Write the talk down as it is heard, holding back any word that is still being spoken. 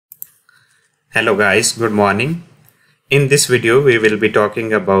Hello guys, good morning. In this video, we will be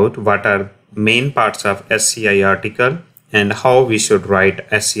talking about what are main parts of SCI article and how we should write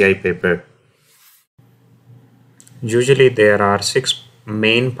SCI paper. Usually there are 6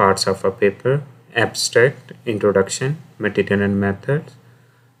 main parts of a paper: abstract, introduction, material and methods,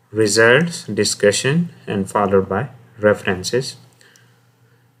 results, discussion, and followed by references.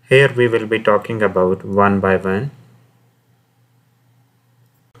 Here we will be talking about one by one.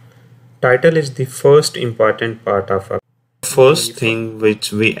 Title is the first important part of a first thing which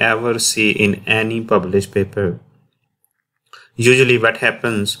we ever see in any published paper. Usually what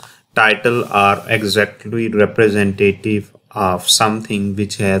happens, title are exactly representative of something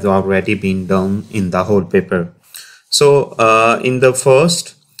which has already been done in the whole paper. So in the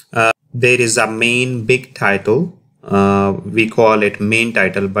first, there is a main big title. We call it main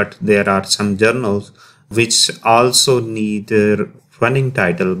title, but there are some journals which also need running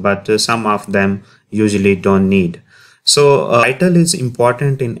title, but some of them usually don't need. So title is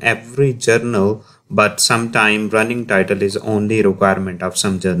important in every journal, but sometimes running title is only requirement of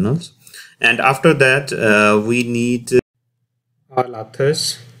some journals. And after that, we need all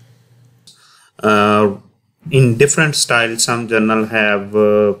authors in different styles. Some journal have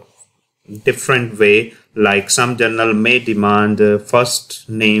different way, like some journal may demand first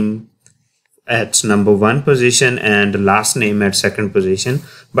name at number 1 position and last name at 2nd position,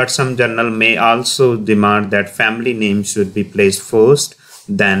 but some journal may also demand that family name should be placed first,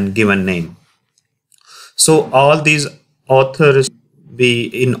 then given name. So all these authors be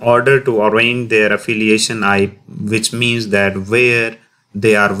in order to arrange their affiliation which means that where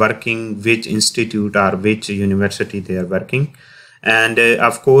they are working, which institute or which university they are working. And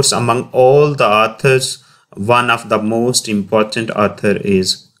of course, among all the authors, one of the most important author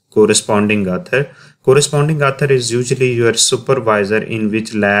is corresponding author. Corresponding author is usually your supervisor in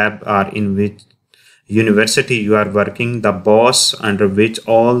which lab or in which university you are working, the boss under which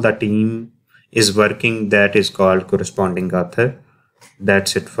all the team is working, that is called corresponding author.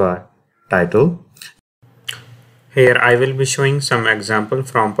 That's it for title. Here I will be showing some example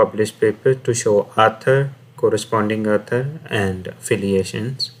from published paper to show author, corresponding author and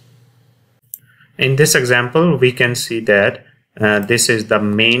affiliations. In this example, we can see that this is the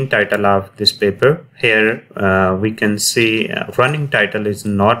main title of this paper. Here we can see running title is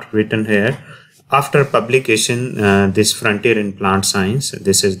not written here. After publication, this Frontier in Plant Science,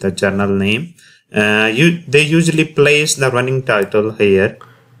 this is the journal name. They usually place the running title here.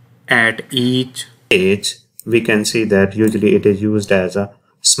 At each page, we can see that usually it is used as a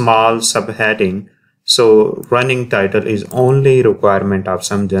small subheading. So running title is only requirement of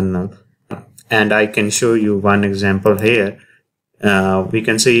some journal. And I can show you one example here. We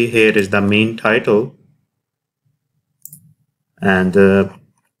can see here is the main title and the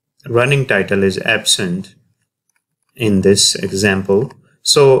running title is absent in this example.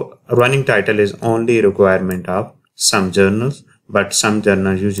 So running title is only requirement of some journals, but some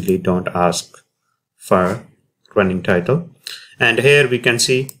journals usually don't ask for running title. And here we can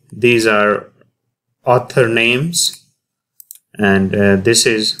see these are author names, and this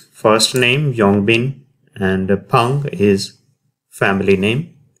is first name Yongbin and Pang is family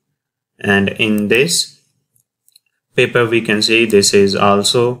name. And in this paper we can see this is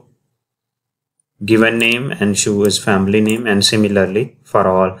also given name and Shu is family name, and similarly for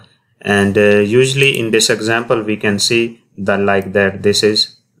all. And usually in this example we can see the like that this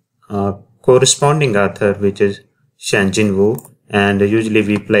is corresponding author, which is Shanjin Wu, and usually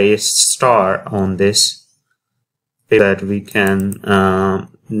we place star on this that we can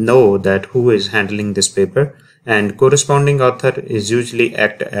know that who is handling this paper. And corresponding author is usually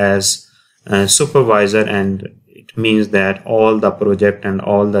act as a supervisor, and it means that all the project and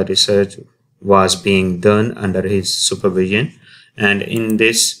all the research was being done under his supervision. And in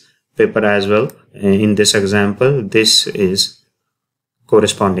this paper as well, in this example, this is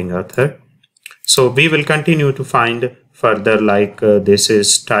corresponding author. So we will continue to find further, like this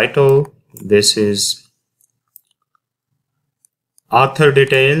is title, this is author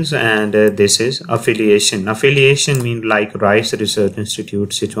details, and this is affiliation. Affiliation means like Rice Research Institute,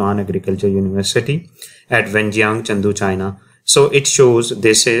 Sichuan Agriculture University at Wenjiang, Chengdu, China. So it shows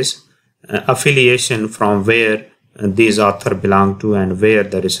this is affiliation from where these author belong to and where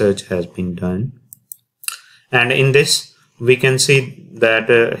the research has been done. And in this we can see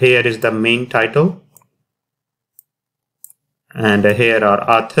that here is the main title, and here are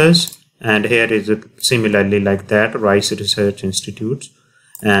authors, and here is similarly like that Rice Research Institute,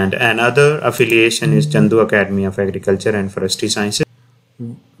 and another affiliation is Chengdu Academy of Agriculture and Forestry Sciences.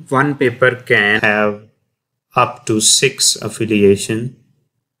 One paper can have up to 6 affiliation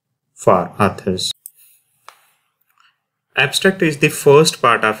for authors. Abstract is the first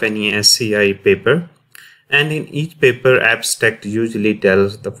part of any SCI paper, and in each paper abstract usually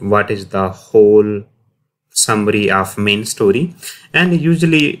tells what is the whole summary of main story, and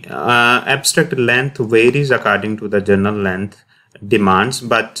usually abstract length varies according to the journal length demands,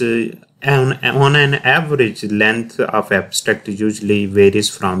 but on an average length of abstract usually varies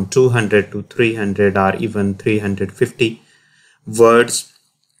from 200 to 300 or even 350 words.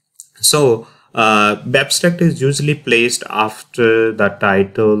 So abstract is usually placed after the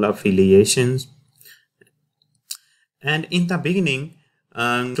title, affiliations, and in the beginning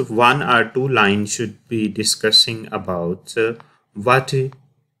one or two lines should be discussing about what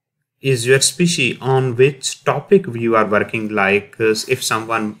is your species, on which topic you are working. Like if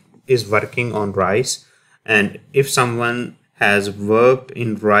someone is working on rice, and if someone has worked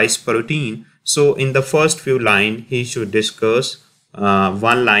in rice protein, so in the first few lines he should discuss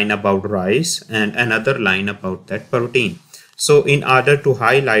one line about rice and another line about that protein. So in order to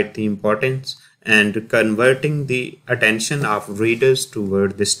highlight the importance and converting the attention of readers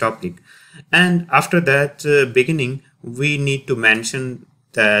toward this topic, and after that beginning we need to mention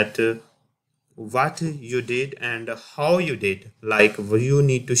that what you did and how you did. Like you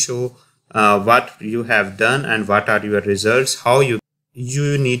need to show what you have done and what are your results, how you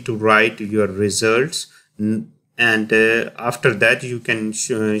need to write your results, and after that you can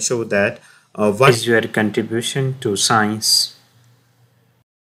show that what is your contribution to science.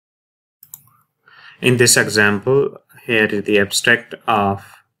 In this example, here is the abstract of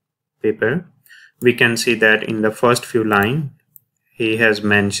paper. We can see that in the first few lines he has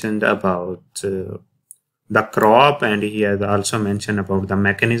mentioned about the crop, and he has also mentioned about the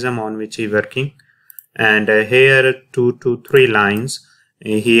mechanism on which he is working. And here 2 to 3 lines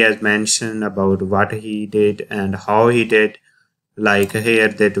he has mentioned about what he did and how he did. Like here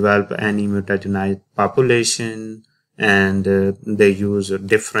they develop any mutagenized population, and they use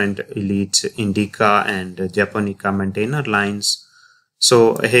different elite indica and japonica maintainer lines.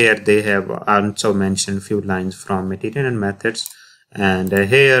 So here they have also mentioned few lines from material and methods, and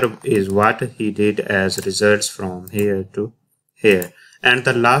here is what he did as results from here to here. And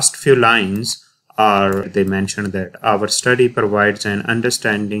the last few lines are, they mentioned that our study provides an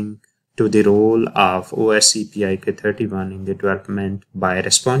understanding to the role of OSCPIK31 in the development by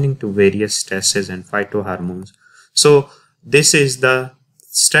responding to various stresses and phytohormones. So this is the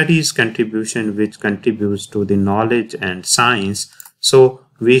study's contribution, which contributes to the knowledge and science. So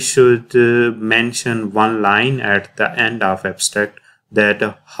we should mention one line at the end of abstract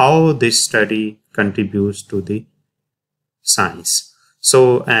that how this study contributes to the science.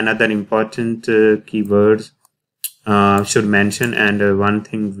 So another important keywords should mention, and one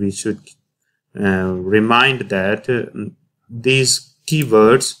thing we should remind that these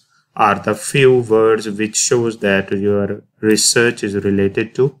keywords are the few words which shows that your research is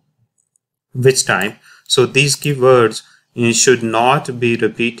related to which type. So these keywords should not be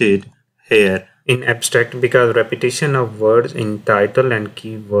repeated here in abstract, because repetition of words in title and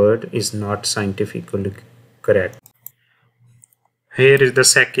keyword is not scientifically correct. Here is the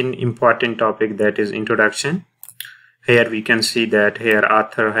second important topic, that is introduction. Here we can see that here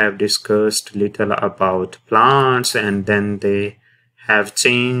author have discussed little about plants, and then they have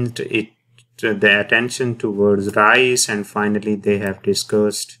changed the attention towards rice, and finally they have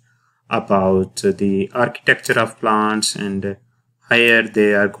discussed about the architecture of plants, and here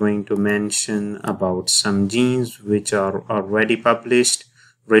they are going to mention about some genes which are already published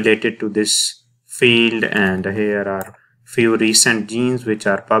related to this field, and here are few recent genes which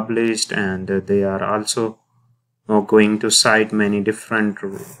are published, and they are also going to cite many different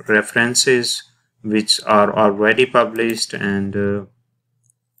references which are already published. And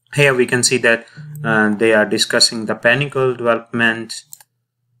here we can see that they are discussing the panicle development,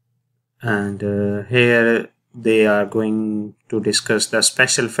 and here they are going to discuss the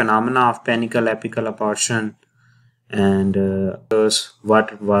special phenomena of panicle apical apportion, and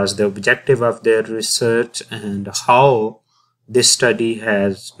what was the objective of their research and how this study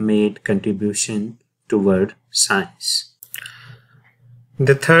has made contribution toward science.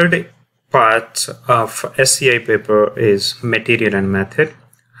 The third part of SCI paper is material and method.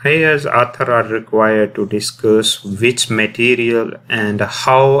 Here authors are required to discuss which material and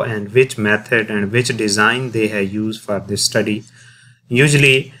how and which method and which design they have used for this study.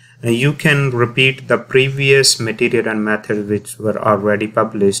 Usually you can repeat the previous material and method which were already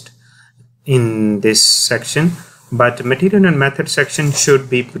published in this section, but material and method section should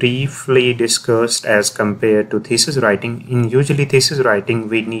be briefly discussed as compared to thesis writing. In usually thesis writing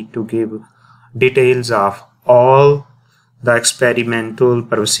we need to give details of all the experimental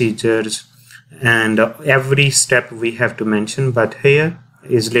procedures, and every step we have to mention. But here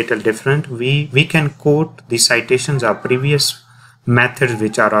is little different. We can quote the citations of previous methods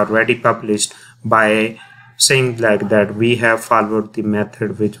which are already published by saying like that we have followed the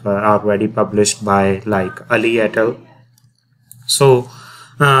method which were already published by like Ali et al. So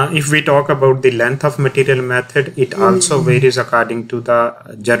if we talk about the length of material method, it also varies according to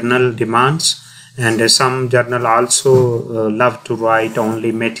the journal demands, and some journal also love to write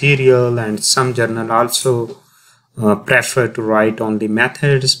only material, and some journal also prefer to write only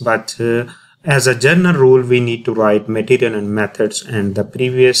methods. But as a general rule, we need to write material and methods, and the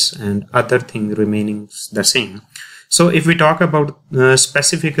previous and other thing remaining the same. So if we talk about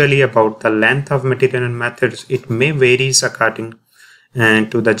specifically about the length of material and methods, it may varies according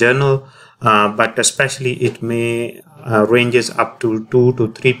to the journal, but especially it may ranges up to 2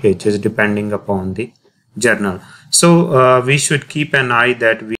 to 3 pages depending upon the journal. So we should keep an eye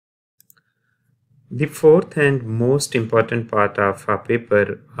that the fourth and most important part of a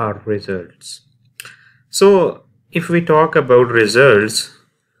paper are results. So if we talk about results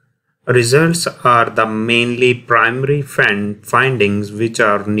are the mainly primary findings which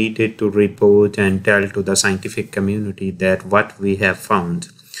are needed to report and tell to the scientific community that what we have found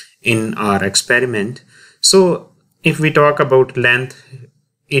in our experiment. So if we talk about length,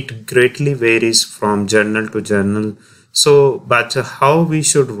 it greatly varies from journal to journal. So but how we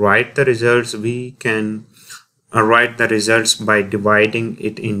should write the results, we can write the results by dividing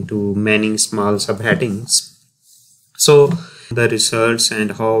it into many small subheadings. So the results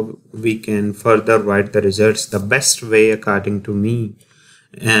and how we can further write the results, the best way according to me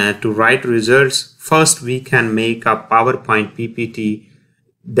to write results, first we can make a PowerPoint PPT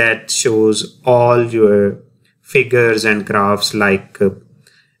that shows all your figures and graphs, like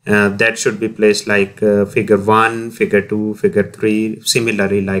that should be placed like figure 1, figure 2, figure 3,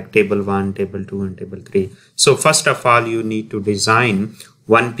 similarly like table 1, table 2 and table 3. So first of all, you need to design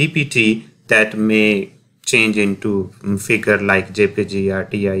one PPT that may change into figure like JPG or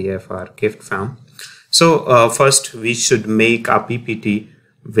TIF or GIF form. So first we should make a PPT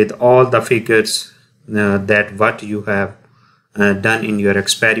with all the figures that what you have done in your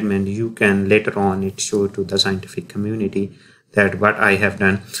experiment. You can later on it show to the scientific community that what I have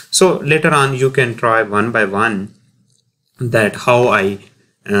done. So later on you can try one by one that how I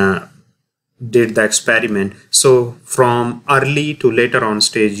did the experiment. So from early to later on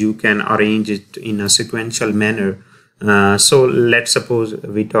stage, you can arrange it in a sequential manner. So let's suppose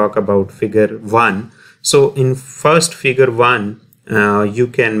we talk about figure 1. So in first figure 1, you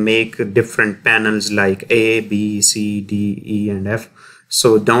can make different panels like A, B, C, D, E and F.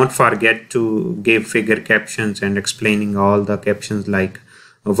 So don't forget to give figure captions and explaining all the captions like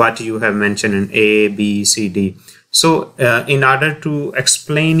what you have mentioned in A, B, C, D. So in order to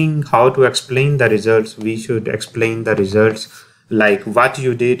explaining how to explain the results, we should explain the results like what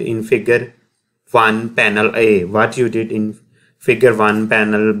you did in figure 1 panel A, what you did in figure 1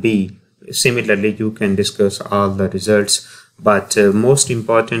 panel B. Similarly, you can discuss all the results. But most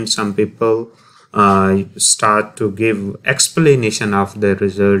important, some people start to give explanation of the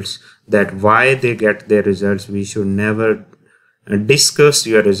results, that why they get their results. We should never discuss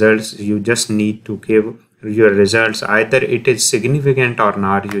your results. You just need to give your results, either it is significant or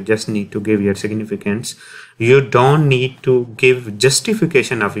not. You just need to give your significance. You don't need to give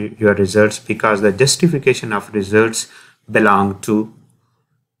justification of your results, because the justification of results belong to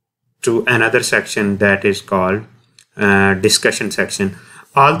another section that is called discussion section.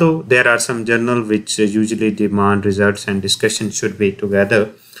 Although there are some journals which usually demand results and discussion should be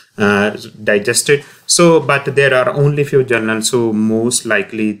together digested. So but there are only few journals, so most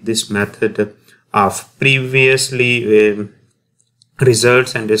likely this method of previously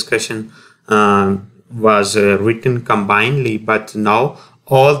results and discussion was written combinedly, but now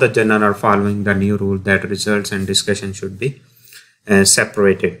all the journals are following the new rule that results and discussion should be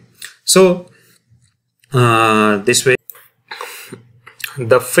separated. So this way,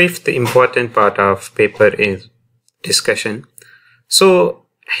 the fifth important part of paper is discussion. So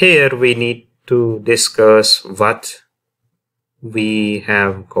here we need to discuss what we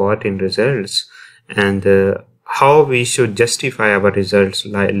have got in results and how we should justify our results.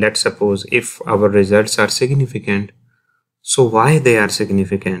 Like, let's suppose if our results are significant, so why they are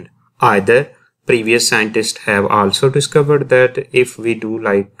significant? Either previous scientists have also discovered that if we do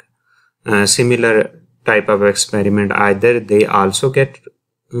like similar type of experiment, either they also get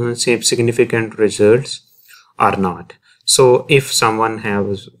same significant results or not. So if someone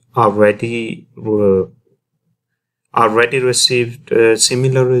has already received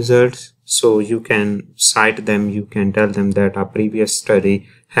similar results, So you can cite them, you can tell them that a previous study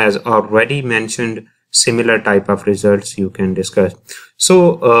has already mentioned similar type of results you can discuss.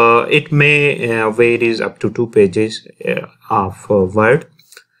 So it may varies up to 2 pages of word.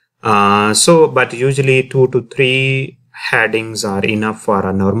 But usually 2 to 3 headings are enough for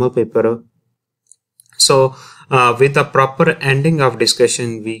a normal paper. So with the proper ending of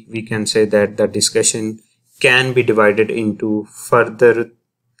discussion, we can say that the discussion can be divided into further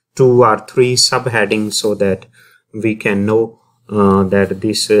 2 or 3 subheadings, so that we can know that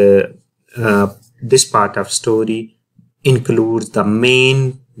this part of story includes the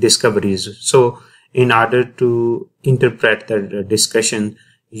main discoveries. So in order to interpret the discussion,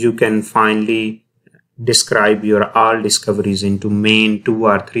 you can finally describe your all discoveries into main 2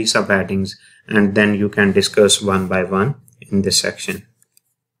 or 3 subheadings, and then you can discuss one by one in this section.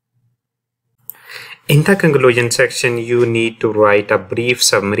 In the conclusion section, you need to write a brief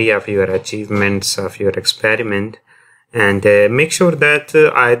summary of your achievements of your experiment, and make sure that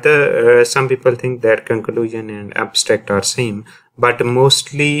either some people think that conclusion and abstract are same, but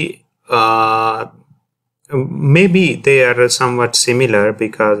mostly maybe they are somewhat similar,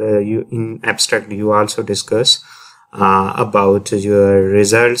 because you in abstract you also discuss about your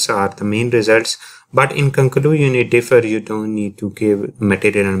results or the main results, but in conclusion it differ. You don't need to give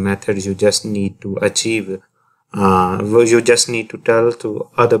material and methods, you just need to achieve, you just need to tell to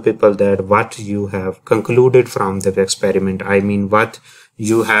other people that what you have concluded from the experiment. I mean, what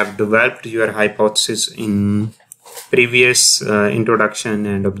you have developed your hypothesis in previous introduction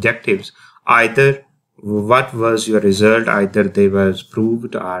and objectives. Either what was your result, either they was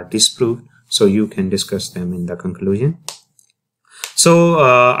proved or disproved, so you can discuss them in the conclusion. So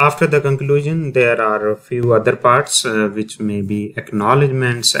after the conclusion, there are a few other parts which may be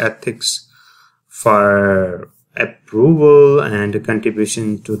acknowledgements, ethics for approval, and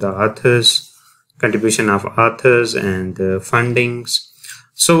contribution to the authors, contribution of authors, and fundings.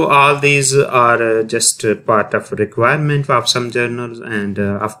 So all these are just part of requirement of some journals, and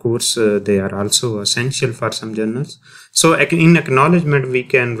of course they are also essential for some journals. So in acknowledgement, we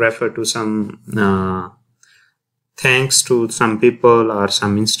can refer to some thanks to some people or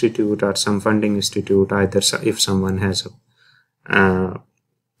some institute or some funding institute. Either if someone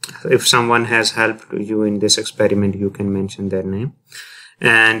has helped you in this experiment, you can mention their name.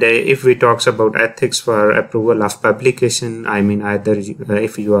 And if we talks about ethics for approval of publication, I mean, either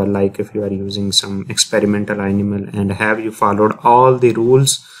if you are using some experimental animal, and have you followed all the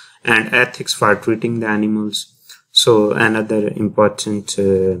rules and ethics for treating the animals. So another important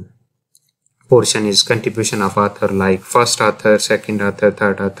portion is contribution of author, like first author, second author,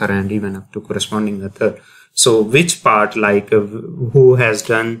 third author, and even up to corresponding author. So which part, like who has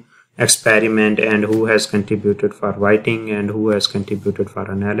done experiment and who has contributed for writing and who has contributed for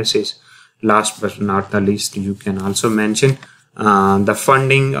analysis. Last but not the least, you can also mention the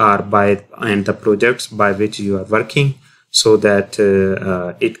funding and the projects by which you are working, so that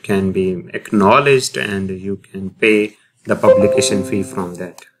it can be acknowledged and you can pay the publication fee from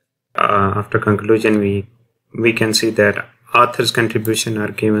that. After conclusion, we can see that author's contribution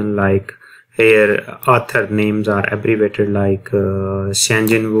are given, like here author names are abbreviated, like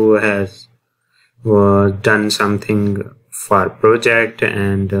Shanjin Wu has done something for project,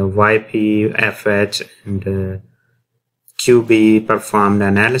 and YP, FH, and QB performed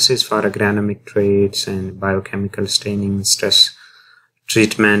analysis for agronomic traits and biochemical staining, stress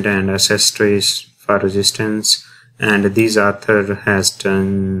treatment, and assessed traits for resistance. And this author has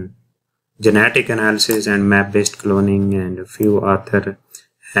done genetic analysis and map-based cloning, and a few author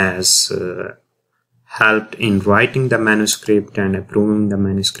has helped in writing the manuscript and approving the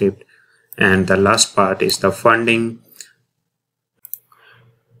manuscript. And the last part is the funding.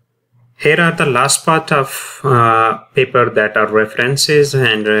 Here are the last part of paper that are references,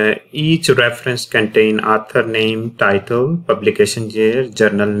 and each reference contain author name, title, publication year,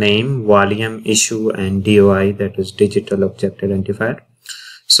 journal name, volume, issue, and DOI, that is digital object identifier.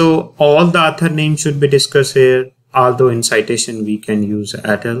 So all the author names should be discussed here, although in citation we can use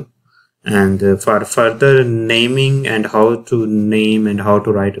ATL. And for further naming and how to name and how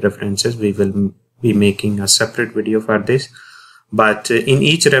to write references, we will be making a separate video for this. But in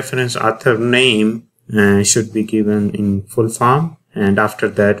each reference, author name should be given in full form, and after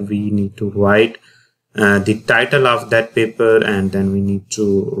that we need to write the title of that paper, and then we need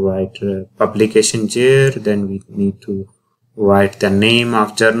to write publication year, then we need to write the name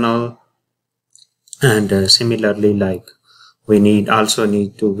of journal, and similarly, like we also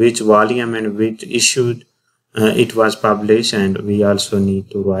need to which volume and which issue it was published, and we also need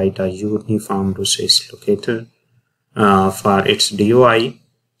to write a uniform dosage locator for its DOI.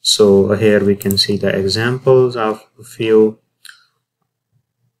 So here we can see the examples of a few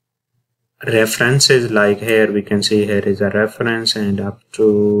references. Like here we can see here is a reference, and up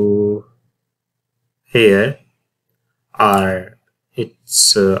to here are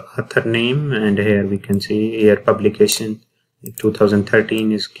its author name, and here we can see here publication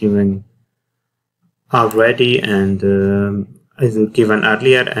 2013 is given already, and is given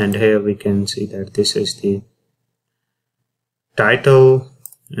earlier, and here we can see that this is the title,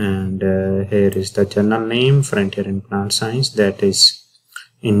 and here is the journal name, Frontier in Plant Science, that is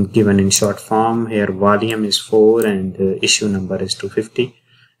given in short form. Here volume is 4 and issue number is 250,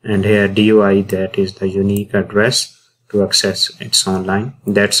 and here DOI, that is the unique address to access it's online.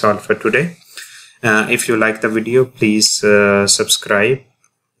 That's all for today. If you like the video, please subscribe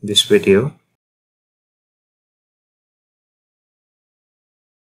this video